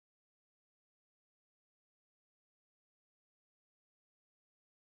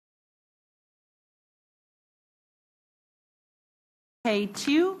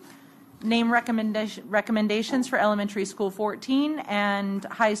K2, name recommendations for elementary school 14 and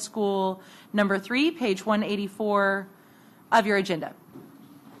high school number 3, page 184 of your agenda.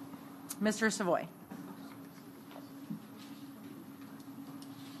 Mr. Savoy.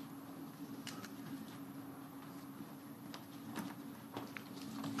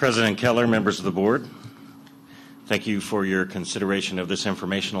 President Keller, members of the board, thank you for your consideration of this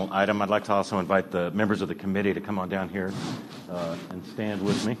informational item. I'd like to also invite the members of the committee to come on down here and stand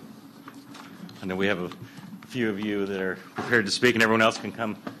with me. I know we have a few of you that are prepared to speak, and everyone else can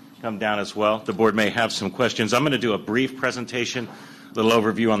come down as well. The board may have some questions. I'm going to do a brief presentation, a little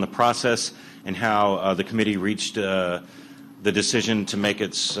overview on the process and how the committee reached the decision to make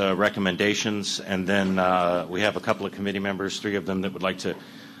its recommendations, and then we have a couple of committee members, 3 of them, that would like to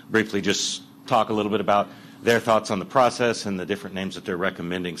briefly just talk a little bit about their thoughts on the process and the different names that they're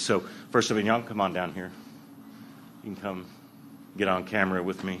recommending. So first of all, y'all come on down here. You can come get on camera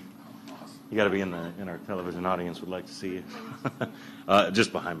with me. You got to be in our television audience. Would like to see you.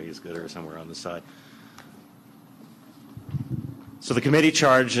 Just behind me is good, or somewhere on the side. So the committee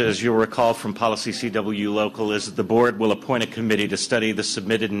charge, as you'll recall from Policy CW Local, is that the board will appoint a committee to study the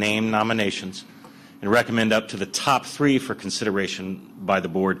submitted name nominations and recommend up to the top 3 for consideration by the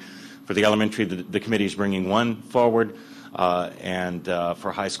board. For the elementary, the committee is bringing 1 forward, and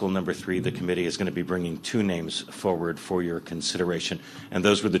for high school number 3, the committee is going to be bringing 2 names forward for your consideration. And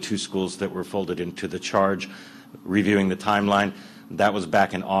those were the 2 schools that were folded into the charge. Reviewing the timeline, that was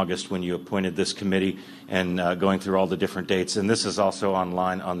back in August when you appointed this committee, and going through all the different dates. And this is also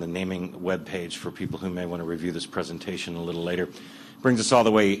online on the naming webpage for people who may want to review this presentation a little later. Brings us all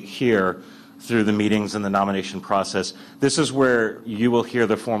the way here through the meetings and the nomination process. This is where you will hear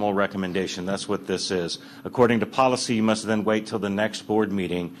the formal recommendation. That's what this is. According to policy, you must then wait till the next board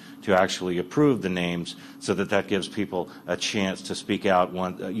meeting to actually approve the names, so that gives people a chance to speak out,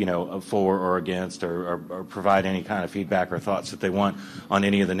 for or against, or provide any kind of feedback or thoughts that they want on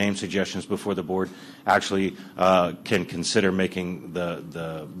any of the name suggestions before the board actually can consider making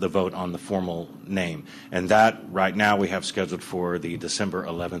the vote on the formal name. And that right now we have scheduled for the December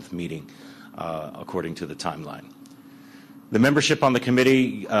 11th meeting. According to the timeline. The membership on the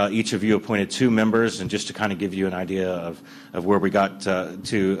committee, each of you appointed 2 members, and just to kind of give you an idea of where we got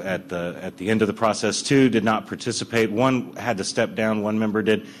to at the end of the process, 2 did not participate. 1 had to step down, 1 member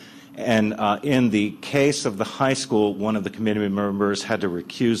did. And in the case of the high school, 1 of the committee members had to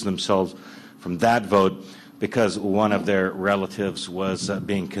recuse themselves from that vote because 1 of their relatives was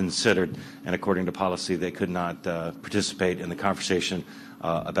being considered, and according to policy, they could not participate in the conversation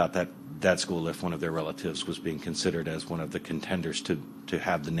about that school if 1 of their relatives was being considered as one of the contenders to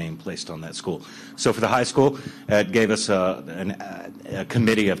have the name placed on that school. So for the high school, it gave us a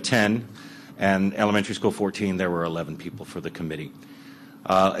committee of 10, and elementary school 14, there were 11 people for the committee.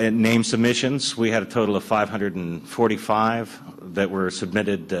 And name submissions, we had a total of 545 that were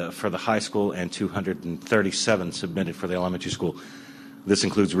submitted for the high school, and 237 submitted for the elementary school. This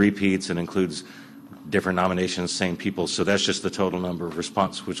includes repeats and includes different nominations, same people. So that's just the total number of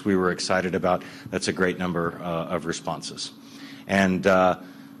responses, which we were excited about. That's a great number of responses. And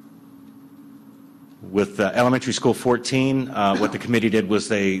with elementary school 14, what the committee did was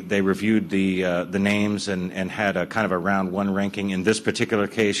they reviewed the names and had a kind of a round 1 ranking. In this particular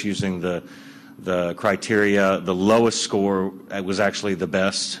case, using the criteria, the lowest score was actually the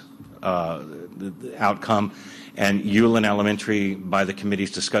best outcome. And Uhland Elementary, by the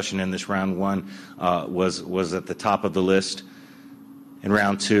committee's discussion in this round 1, was at the top of the list. In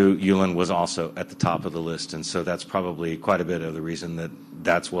round 2, Uhland was also at the top of the list, and so that's probably quite a bit of the reason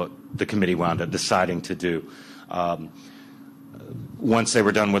that's what the committee wound up deciding to do. Once they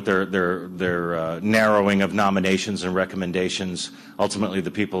were done with their narrowing of nominations and recommendations, ultimately the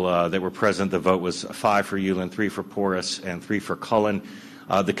people that were present, the vote was 5 for Uhland, 3 for Porus, and 3 for Cullen.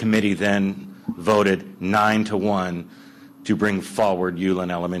 The committee then voted 9-1 to bring forward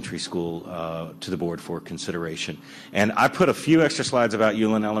Uhland Elementary School to the board for consideration. And I put a few extra slides about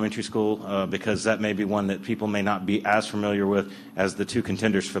Uhland Elementary School because that may be one that people may not be as familiar with as the 2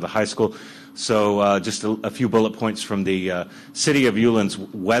 contenders for the high school. So just a few bullet points from the City of Uhland's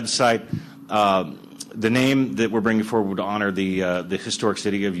website. The name that we're bringing forward would honor the historic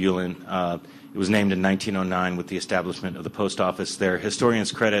city of Uhland. It was named in 1909 with the establishment of the post office there.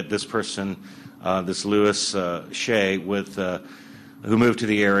 Historians credit this person, this Louis Shea, who moved to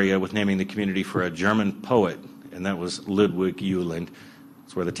the area, with naming the community for a German poet, and that was Ludwig Uhland.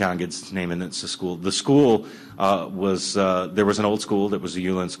 That's where the town gets its name, and it's a school. The school there was an old school that was the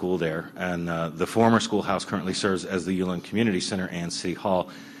Uhland School there, and the former schoolhouse currently serves as the Uhland Community Center and City Hall.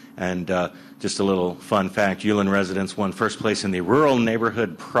 And just a little fun fact, Uhland residents won first place in the Rural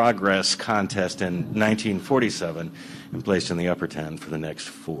Neighborhood Progress Contest in 1947 and placed in the upper 10 for the next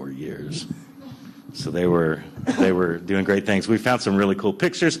 4 years. So they were doing great things. We found some really cool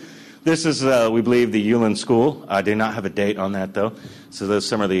pictures. This is, we believe, the Uhland School. I do not have a date on that, though. So those are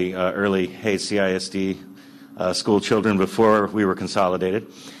some of the early Hayes CISD school children before we were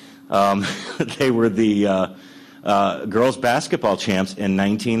consolidated. They were the girls basketball champs in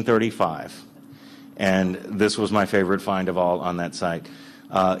 1935. And this was my favorite find of all on that site.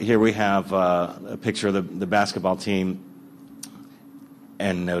 Here we have a picture of the basketball team.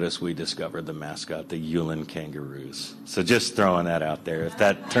 And notice we discovered the mascot, the Uhland Kangaroos. So just throwing that out there. If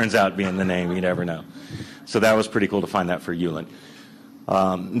that turns out being the name, you never know. So that was pretty cool to find that for Uhland.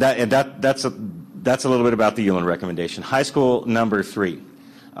 That's a little bit about the Uhland recommendation. High school number 3.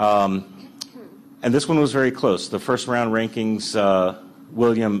 And this one was very close. The first round rankings,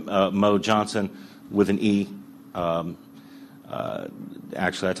 William Mo Johnson with an E.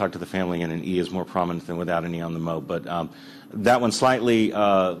 Actually, I talked to the family, and an E is more prominent than without an E on the Mo. But that one slightly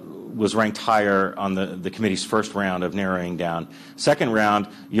was ranked higher on the committee's first round of narrowing down. Second round,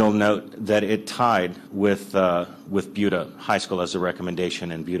 you'll note that it tied with Buda High School as a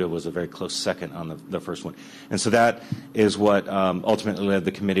recommendation, and Buda was a very close second on the first one. And so that is what ultimately led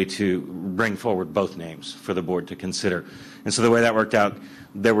the committee to bring forward both names for the board to consider. And so the way that worked out,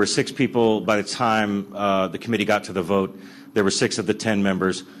 there were 6 people by the time the committee got to the vote. There were 6 of the 10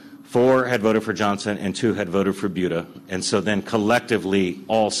 members. 4 had voted for Johnson and 2 had voted for Buda. And so then collectively,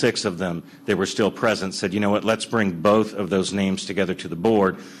 all 6 of them, they were still present, said, you know what, let's bring both of those names together to the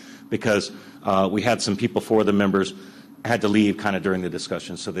board, because we had some people, 4 of the members had to leave kind of during the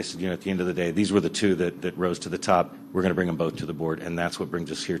discussion. So they said, you know, at the end of the day, these were the 2 that rose to the top. We're going to bring them both to the board, and that's what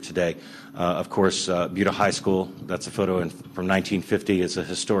brings us here today. Of course, Buda High School, that's a photo from 1950. It's a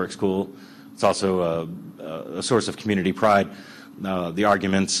historic school. It's also a source of community pride. The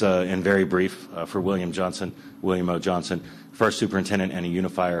arguments, in very brief, for William O. Johnson, first superintendent and a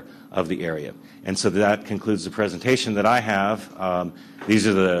unifier of the area. And so that concludes the presentation that I have. These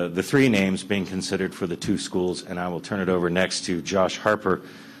are the 3 names being considered for the 2 schools, and I will turn it over next to Josh Harper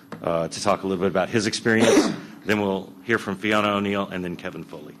to talk a little bit about his experience. Then we'll hear from Fiona O'Neill and then Kevin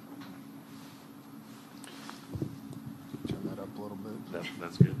Foley. Turn that up a little bit.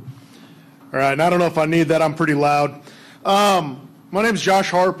 That's good. All right, and I don't know if I need that. I'm pretty loud. My name is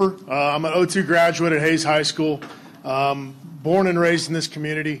Josh Harper. I'm an '02 graduate at Hayes High School. Born and raised in this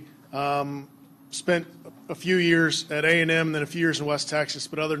community. Spent a few years at A&M and then a few years in West Texas,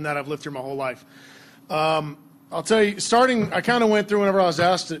 but other than that, I've lived here my whole life. I'll tell you, I kind of went through whenever I was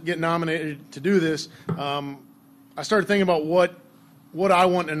asked to get nominated to do this, I started thinking about what I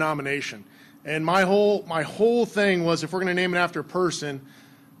want in a nomination. And my whole thing was, if we're going to name it after a person,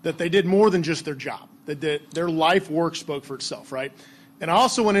 that they did more than just their job, that their life work spoke for itself, right? And I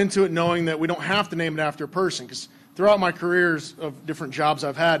also went into it knowing that we don't have to name it after a person, because throughout my careers of different jobs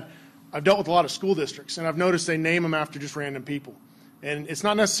I've had, I've dealt with a lot of school districts, and I've noticed they name them after just random people. And it's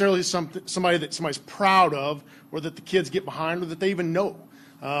not necessarily somebody that somebody's proud of, or that the kids get behind, or that they even know.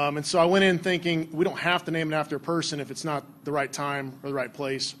 And so I went in thinking we don't have to name it after a person if it's not the right time or the right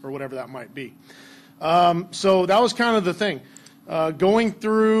place or whatever that might be. So that was kind of the thing. Going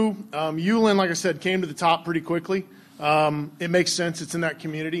through, Uhland, like I said, came to the top pretty quickly. It makes sense. It's in that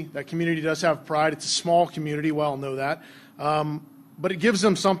community. That community does have pride. It's a small community. We all know that. But it gives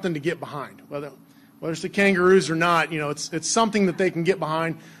them something to get behind. Whether it's the Kangaroos or not, it's something that they can get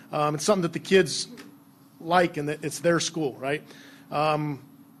behind. It's something that the kids like, and that it's their school, right?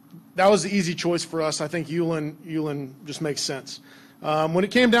 That was the easy choice for us. I think Uhland just makes sense. When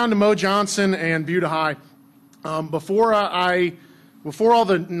it came down to Mo Johnson and Buda High, before all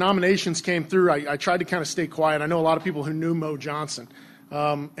the nominations came through, I tried to kind of stay quiet. I know a lot of people who knew Mo Johnson,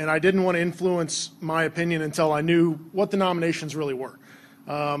 and I didn't want to influence my opinion until I knew what the nominations really were.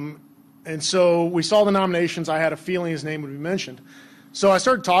 And so we saw the nominations. I had a feeling his name would be mentioned. So I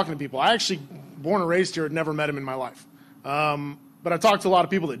started talking to people. I actually, born and raised here, had never met him in my life. But I talked to a lot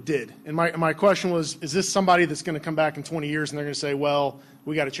of people that did. And my question was, is this somebody that's going to come back in 20 years and they're going to say, well,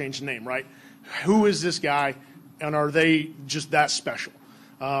 we got to change the name, right? Who is this guy, and are they just that special?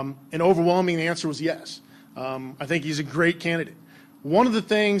 And overwhelming, the answer was yes. I think he's a great candidate. One of the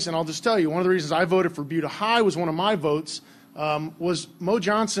things, and I'll just tell you, one of the reasons I voted for Buda High was one of my votes, was Mo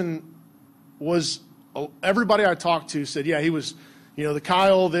Johnson was, everybody I talked to said, yeah, he was, the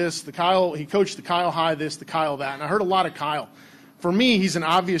Kyle this, he coached the Kyle High this, the Kyle that, and I heard a lot of Kyle. For me, he's an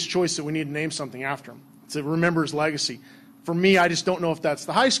obvious choice that we need to name something after him, to remember his legacy. For me, I just don't know if that's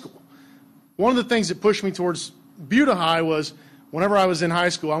the high school. One of the things that pushed me towards Buda High was whenever I was in high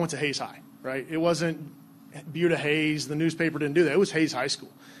school, I went to Hayes High, right? It wasn't Buda Hayes. The newspaper didn't do that. It was Hayes High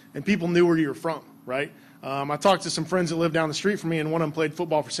School. And people knew where you were from, right? I talked to some friends that lived down the street from me, and one of them played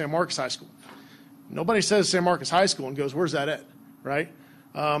football for San Marcos High School. Nobody says San Marcos High School and goes, where's that at, right?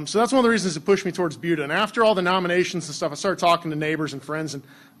 So that's one of the reasons that pushed me towards Buda. And after all the nominations and stuff, I started talking to neighbors and friends, and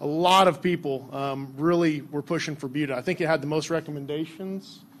a lot of people really were pushing for Buda. I think it had the most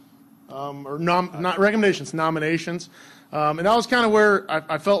recommendations, not recommendations, nominations. And that was kind of where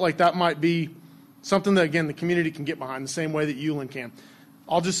I felt like that might be something that, again, the community can get behind the same way that Uhland can.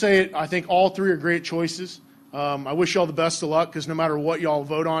 I'll just say it, I think all three are great choices. I wish y'all the best of luck, because no matter what y'all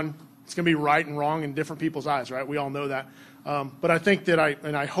vote on, it's going to be right and wrong in different people's eyes, right? We all know that. But I think that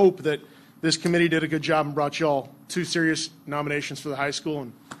I hope that this committee did a good job and brought y'all 2 serious nominations for the high school,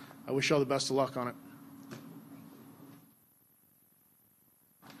 and I wish y'all the best of luck on it.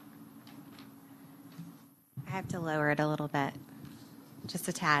 I have to lower it a little bit, just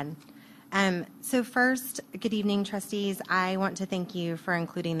a tad. So first, good evening, trustees. I want to thank you for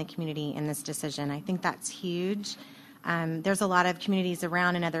including the community in this decision. I think that's huge. There's a lot of communities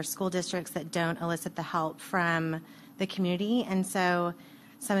around in other school districts that don't elicit the help from the community, and so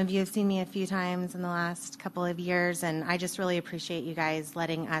some of you have seen me a few times in the last couple of years, and I just really appreciate you guys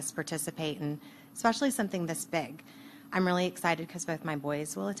letting us participate, and especially something this big. I'm really excited because both my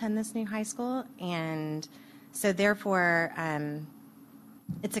boys will attend this new high school, and so therefore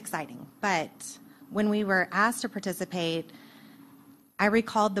it's exciting. But when we were asked to participate, I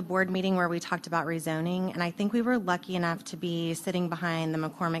recalled the board meeting where we talked about rezoning, and I think we were lucky enough to be sitting behind the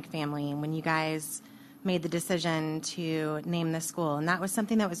McCormick family when you guys made the decision to name the school. And that was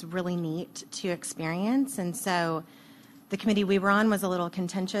something that was really neat to experience. And so the committee we were on was a little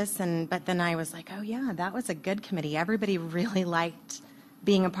contentious, but then I was like, oh yeah, that was a good committee. Everybody really liked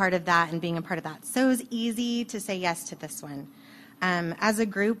being a part of that and being a part of that. So it was easy to say yes to this one. As a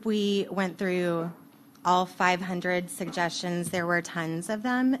group, we went through all 500 suggestions. There were tons of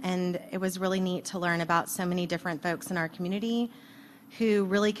them, and it was really neat to learn about so many different folks in our community who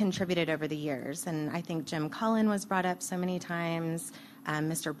really contributed over the years. And I think Jim Cullen was brought up so many times.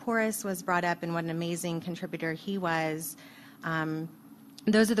 Mr. Porras was brought up, and what an amazing contributor he was.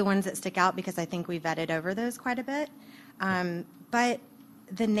 Those are the ones that stick out because I think we vetted over those quite a bit. But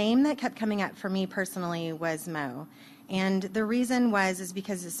the name that kept coming up for me personally was Mo. And the reason is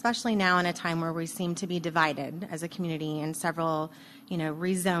because especially now in a time where we seem to be divided as a community in several,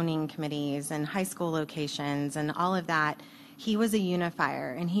 rezoning committees and high school locations and all of that, he was a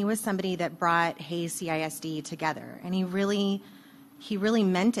unifier, and he was somebody that brought Hayes CISD together. And he really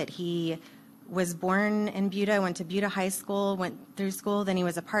meant it. He was born in Buda, went to Buda High School, went through school, then he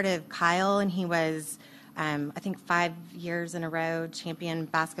was a part of Kyle, and he was I think 5 years in a row champion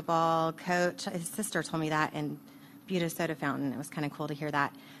basketball coach. His sister told me that in Buda Soda Fountain. It was kind of cool to hear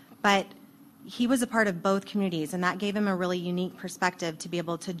that. But he was a part of both communities, and that gave him a really unique perspective to be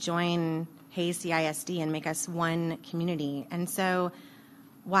able to join Hayes CISD and make us one community. And so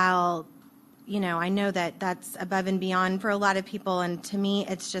while, I know that that's above and beyond for a lot of people, and to me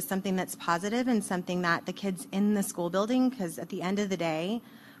it's just something that's positive and something that the kids in the school building, because at the end of the day,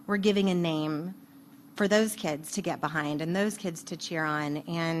 we're giving a name for those kids to get behind and those kids to cheer on.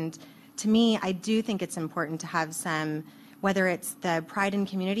 And to me, I do think it's important to have some, whether it's the pride in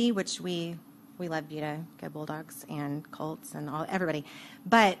community, which we love Buda, go Bulldogs and Colts and everybody,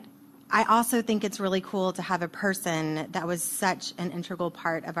 but I also think it's really cool to have a person that was such an integral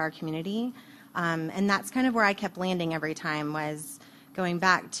part of our community. And that's kind of where I kept landing every time, was going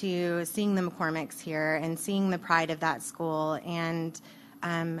back to seeing the McCormicks here and seeing the pride of that school. And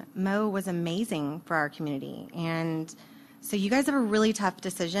Mo was amazing for our community. And so you guys have a really tough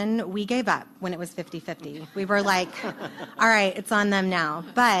decision. We gave up when it was 50-50. We were like, all right, it's on them now.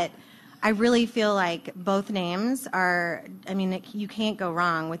 But I really feel like both names are, you can't go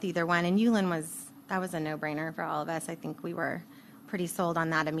wrong with either one. And Uhland that was a no-brainer for all of us. I think we were pretty sold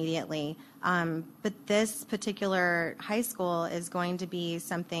on that immediately. But this particular high school is going to be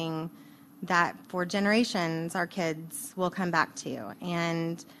something that for generations our kids will come back to.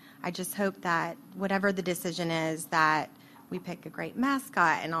 And I just hope that whatever the decision is, that we pick a great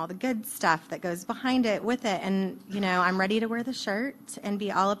mascot and all the good stuff that goes behind it with it. And, I'm ready to wear the shirt and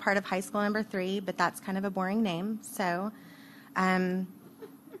be all a part of high school number 3, but that's kind of a boring name. So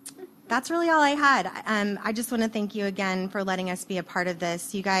that's really all I had. I just want to thank you again for letting us be a part of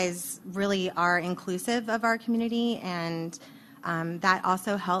this. You guys really are inclusive of our community, and that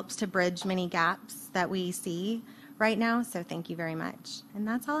also helps to bridge many gaps that we see right now. So thank you very much. And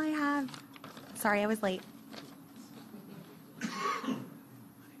that's all I have. Sorry I was late.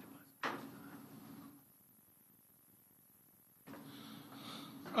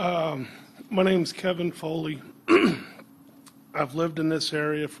 My name's Kevin Foley. I've lived in this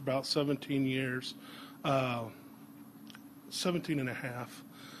area for about 17 years, 17 and a half.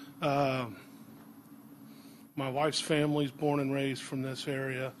 My wife's family's born and raised from this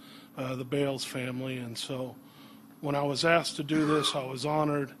area, the Bales family, and so when I was asked to do this, I was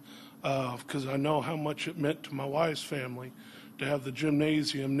honored because I know how much it meant to my wife's family to have the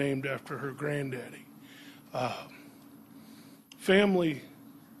gymnasium named after her granddaddy. Family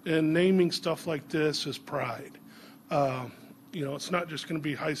and naming stuff like this is pride. You know, it's not just going to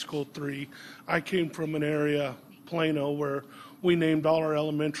be high school 3. I came from an area, Plano, where we named all our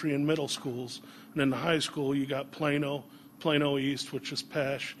elementary and middle schools. And in the high school, you got Plano, Plano East, which is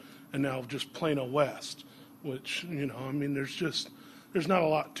Pesh, and now just Plano West, which, you know, I mean, there's not a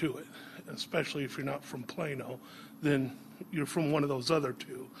lot to it, especially if you're not from Plano, then you're from one of those other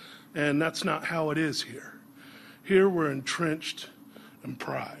two. And that's not how it is here. Here we're entrenched in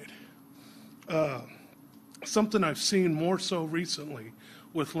pride. Something I've seen more so recently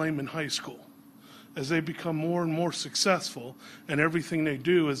with Lehman High School. As they become more and more successful and everything they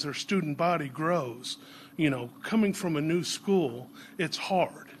do as their student body grows, you know, coming from a new school, it's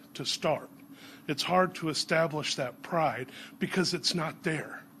hard to start. It's hard to establish that pride because it's not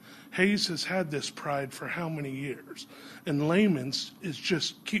there. Hayes has had this pride for how many years? And Lehman's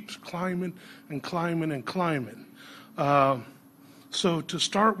just keeps climbing and climbing and climbing. So to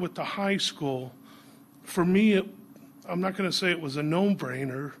start with the high school, for me, I'm not going to say it was a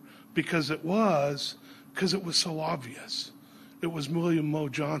no-brainer because it was so obvious. It was William Moe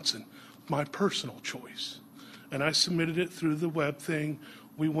Johnson, my personal choice. And I submitted it through the web thing.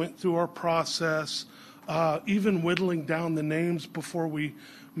 We went through our process, even whittling down the names before we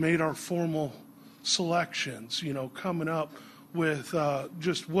made our formal selections, you know, coming up with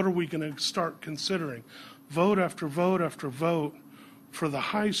just what are we going to start considering. Vote after vote after vote for the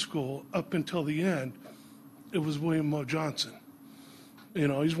high school up until the end, it was William Moe Johnson. You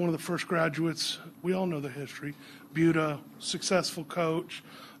know, he's one of the first graduates. We all know the history. Buda, successful coach,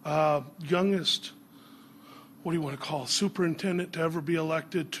 youngest, what do you want to call, superintendent to ever be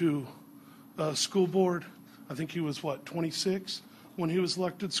elected to school board. I think he was, 26 when he was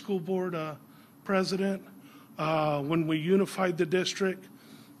elected school board president. When we unified the district,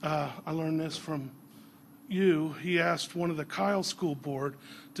 I learned this from you, he asked one of the Kyle school board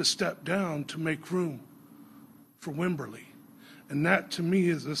to step down to make room for Wimberley. And that to me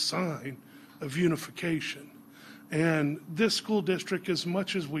is a sign of unification. And this school district, as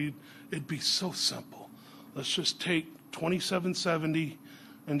much as it'd be so simple. Let's just take 2770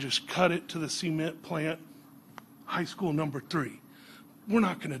 and just cut it to the cement plant, high school number 3. We're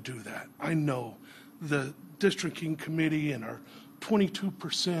not going to do that. I know the districting committee and our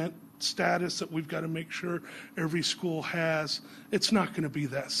 22% status that we've got to make sure every school has. It's not going to be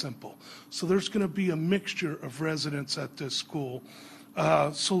that simple. So there's going to be a mixture of residents at this school.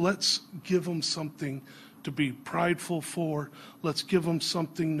 So let's give them something to be prideful for. Let's give them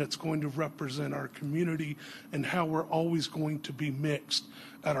something that's going to represent our community and how we're always going to be mixed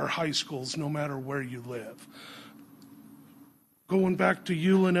at our high schools, no matter where you live. Going back to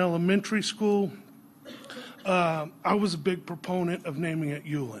Uhland Elementary School, I was a big proponent of naming it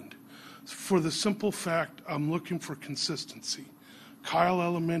Uhland. For the simple fact, I'm looking for consistency. Kyle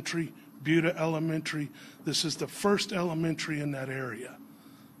Elementary, Buda Elementary, this is the first elementary in that area.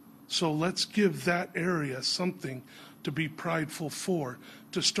 So let's give that area something to be prideful for,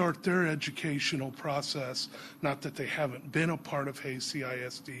 to start their educational process. Not that they haven't been a part of Hayes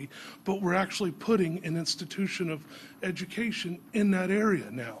CISD, but we're actually putting an institution of education in that area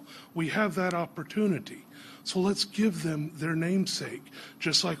now. We have that opportunity. So let's give them their namesake,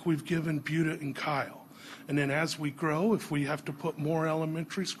 just like we've given Buda and Kyle. And then as we grow, if we have to put more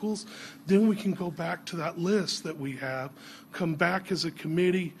elementary schools, then we can go back to that list that we have, come back as a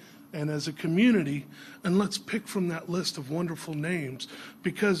committee and as a community, and let's pick from that list of wonderful names,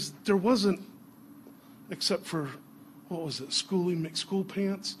 because there wasn't, except for, what was it, Schoolie McSchool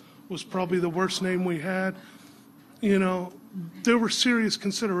Pants was probably the worst name we had. You know, there were serious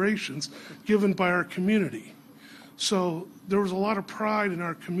considerations given by our community. So there was a lot of pride in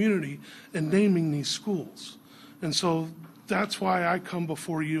our community in naming these schools. And so that's why I come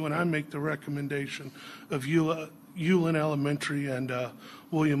before you and I make the recommendation of Uhland Elementary and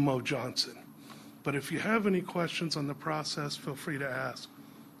William Moe Johnson. But if you have any questions on the process, feel free to ask.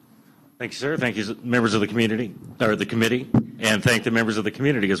 Thank you, sir. Thank you, members of the community, or the committee, and thank the members of the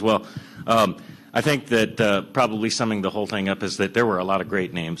community as well. I think that probably summing the whole thing up is that there were a lot of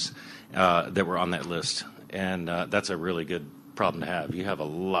great names that were on that list, and that's a really good problem to have. You have a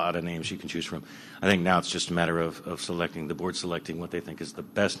lot of names you can choose from. I think now it's just a matter of selecting, the board selecting what they think is the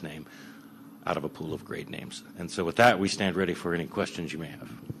best name out of a pool of great names. And so with that, we stand ready for any questions you may have.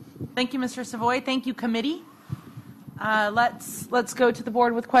 Thank you, Mr. Savoy. Thank you, committee. Let's go to the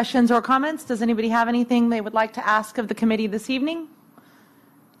board with questions or comments. Does anybody have anything they would like to ask of the committee this evening?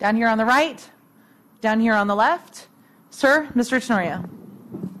 Down here on the right, down here on the left. Sir, Mr. Tenorio.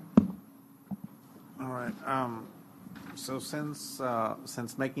 All right. So since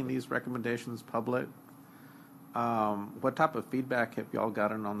making these recommendations public, what type of feedback have y'all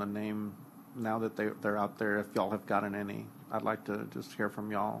gotten on the name now that they're out there? If y'all have gotten any, I'd like to just hear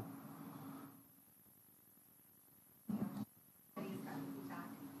from y'all.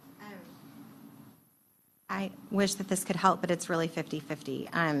 I wish that this could help, but it's really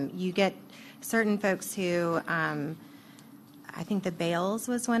 50-50. You get certain folks who, I think the Bales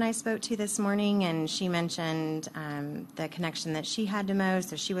was one I spoke to this morning, and she mentioned the connection that she had to Mo,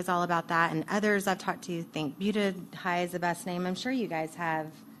 so she was all about that. And others I've talked to think Buda High is the best name. I'm sure you guys have.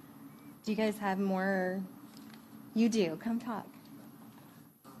 Do you guys have more? You do. Come talk.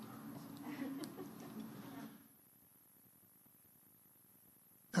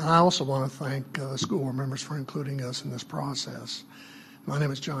 And I also want to thank school board members for including us in this process. My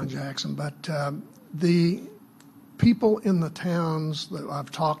name is John Jackson, but the people in the towns that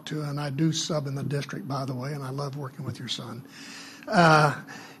I've talked to, and I do sub in the district, by the way, and I love working with your son.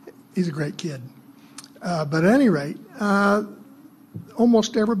 He's a great kid. But at any rate,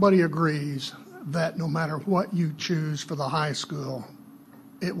 almost everybody agrees that no matter what you choose for the high school,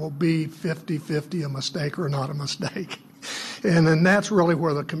 it will be 50-50, a mistake or not a mistake. And then that's really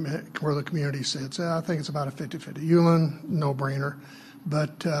where the community sits. I think it's about a 50-50. Uhland, no brainer.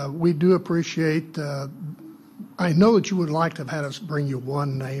 But we do appreciate, I know that you would like to have had us bring you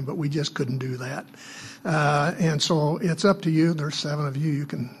one name, but we just couldn't do that. And so it's up to you. There's 7 of you. You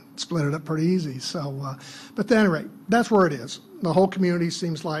can split it up pretty easy. So, but at any rate, that's where it is. The whole community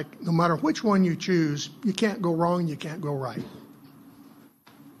seems like no matter which one you choose, you can't go wrong, you can't go right.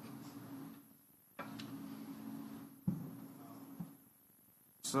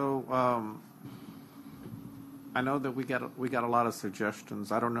 So I know that we got a lot of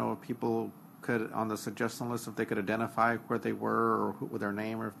suggestions. I don't know if people could, on the suggestion list, if they could identify where they were or with their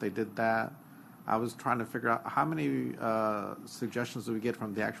name, or if they did that. I was trying to figure out how many suggestions do we get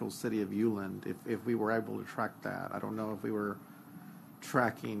from the actual city of Uhland if we were able to track that. I don't know if we were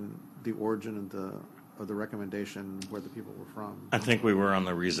tracking the origin of the recommendation, where the people were from. I think we were on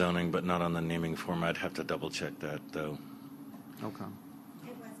the rezoning, but not on the naming form. I'd have to double check that, though. Okay.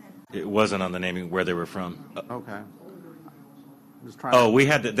 It wasn't on the naming where they were from. Okay. Just trying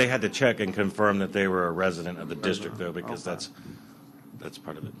they had to check and confirm that they were a resident of the district, though, because Okay. that's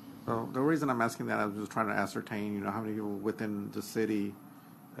part of it. So the reason I'm asking that, I was just trying to ascertain, how many people within the city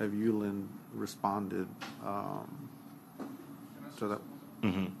of Uhland responded. So that.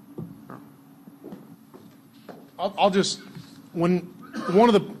 Mm-hmm. Sure. I'll just, when one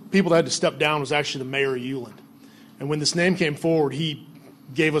of the people that had to step down was actually the mayor of Uhland. And when this name came forward, he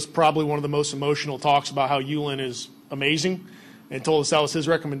gave us probably one of the most emotional talks about how Uhland is amazing and told us that was his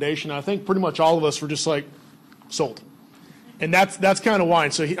recommendation. I think pretty much all of us were just like, sold. And that's kind of why.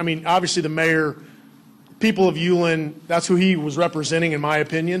 And so, obviously the mayor, people of Uhland, that's who he was representing, in my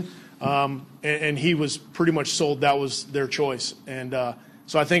opinion. And he was pretty much sold that was their choice. And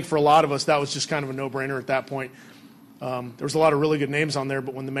so I think for a lot of us, that was just kind of a no-brainer at that point. There was a lot of really good names on there,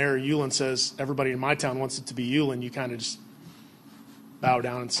 but when the mayor of Uhland says everybody in my town wants it to be Uhland, you kind of just bow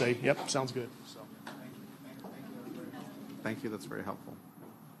down and say, yep, sounds good. So. Thank you. That's very helpful.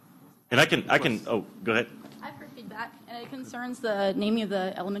 And I can. Oh, go ahead. I've heard feedback, and it concerns the naming of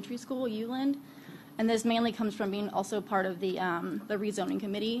the elementary school, Uhland, and this mainly comes from being also part of the rezoning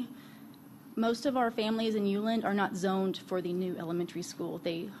committee. Most of our families in Uhland are not zoned for the new elementary school.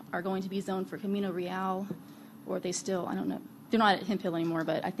 They are going to be zoned for Camino Real, or they still, I don't know, they're not at Hemp Hill anymore,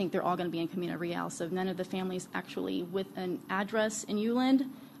 but I think they're all going to be in Camino Real, so none of the families actually with an address in Uhland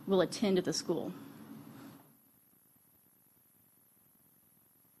will attend at the school.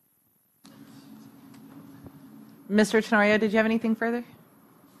 Mr. Tenorio, did you have anything further?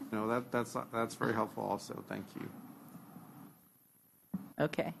 No, that's very helpful also. Thank you.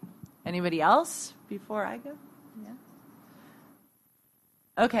 Okay. Anybody else before I go? Yeah.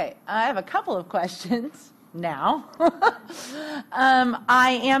 Okay, I have a couple of questions now.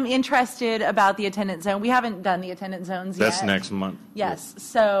 I am interested about the attendance zone. We haven't done the attendance zones yet. That's next month. Yes.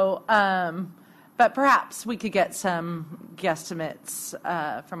 So, but perhaps we could get some guesstimates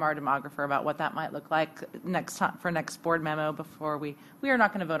from our demographer about what that might look like next time for next board memo before we are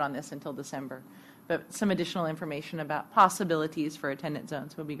not going to vote on this until December. but some additional information about possibilities for attendance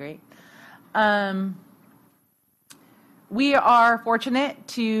zones would be great. We are fortunate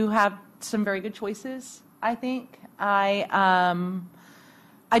to have some very good choices, I think. I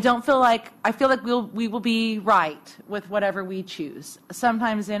don't feel like, I feel like we will be right with whatever we choose.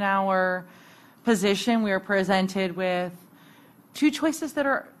 Sometimes in our position, we are presented with two choices that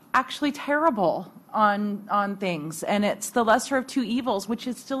are actually terrible on things, and it's the lesser of two evils, which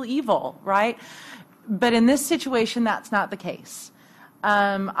is still evil, right? But in this situation, that's not the case.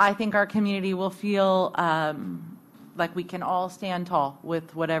 I think our community will feel like we can all stand tall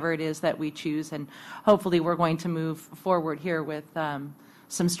with whatever it is that we choose, and hopefully we're going to move forward here with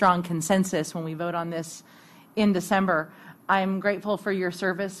some strong consensus when we vote on this in December. I'm grateful for your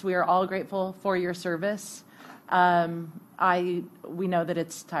service. We are all grateful for your service. We know that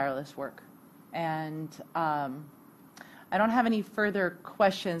it's tireless work, and I don't have any further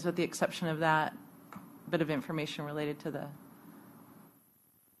questions with the exception of that bit of information related to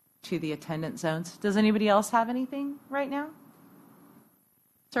the attendance zones. Does anybody else have anything right now?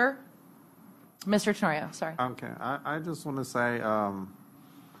 Sir? Mr. Tenorio, sorry. Okay, I just want to say,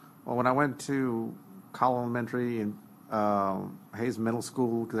 well, when I went to Call Elementary and Hayes Middle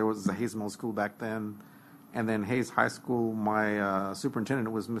School, because there was a Hayes Middle School back then, and then Hayes High School, my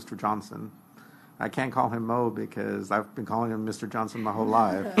superintendent was Mr. Johnson. I can't call him Mo because I've been calling him Mr. Johnson my whole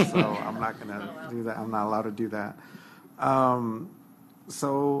life, so I'm not going to do that. I'm not allowed to do that.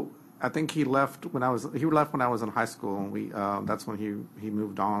 So I think he left when I was in high school, and that's when he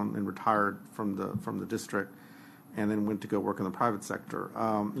moved on and retired from the district, and then went to go work in the private sector.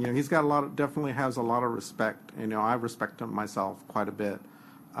 He's got definitely has a lot of respect. I respect him myself quite a bit.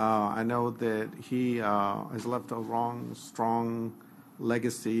 I know that he has left a strong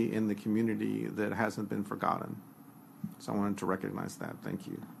legacy in the community that hasn't been forgotten. So I wanted to recognize that. Thank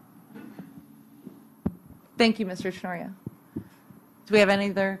you. Thank you, Mr. Tenorio. Do we have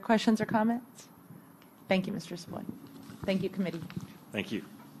any other questions or comments? Thank you, Mr. Savoy. Thank you, committee. Thank you.